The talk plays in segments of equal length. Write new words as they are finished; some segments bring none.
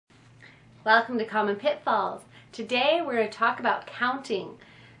Welcome to Common Pitfalls. Today we're going to talk about counting.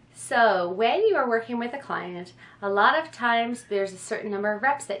 So when you are working with a client, a lot of times there's a certain number of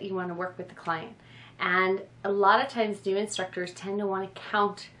reps that you want to work with the client. And a lot of times new instructors tend to want to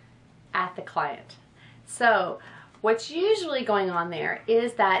count at the client. So what's usually going on there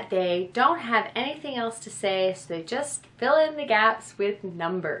is that they don't have anything else to say, so they just fill in the gaps with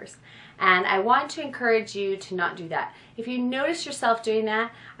numbers. And I want to encourage you to not do that. If you notice yourself doing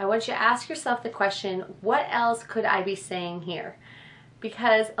that, I want you to ask yourself the question, what else could I be saying here?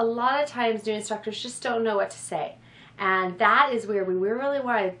 Because a lot of times new instructors just don't know what to say. And that is where we really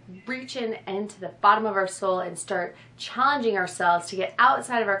want to reach into the bottom of our soul and start challenging ourselves to get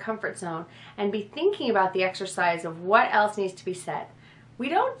outside of our comfort zone and be thinking about the exercise of what else needs to be said. We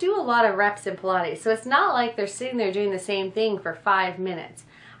don't do a lot of reps in Pilates, so it's not like they're sitting there doing the same thing for 5 minutes.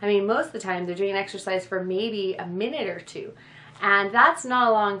 I mean, most of the time they're doing an exercise for maybe a minute or two, and that's not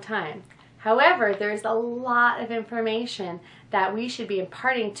a long time. However, there's a lot of information that we should be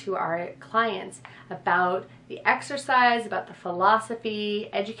imparting to our clients about the exercise, about the philosophy,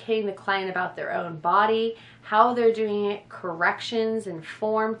 educating the client about their own body, how they're doing it, corrections and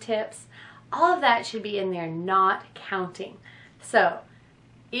form tips. All of that should be in there, not counting. So,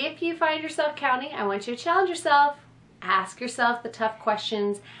 if you find yourself counting, I want you to challenge yourself, ask yourself the tough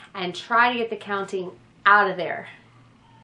questions, and try to get the counting out of there.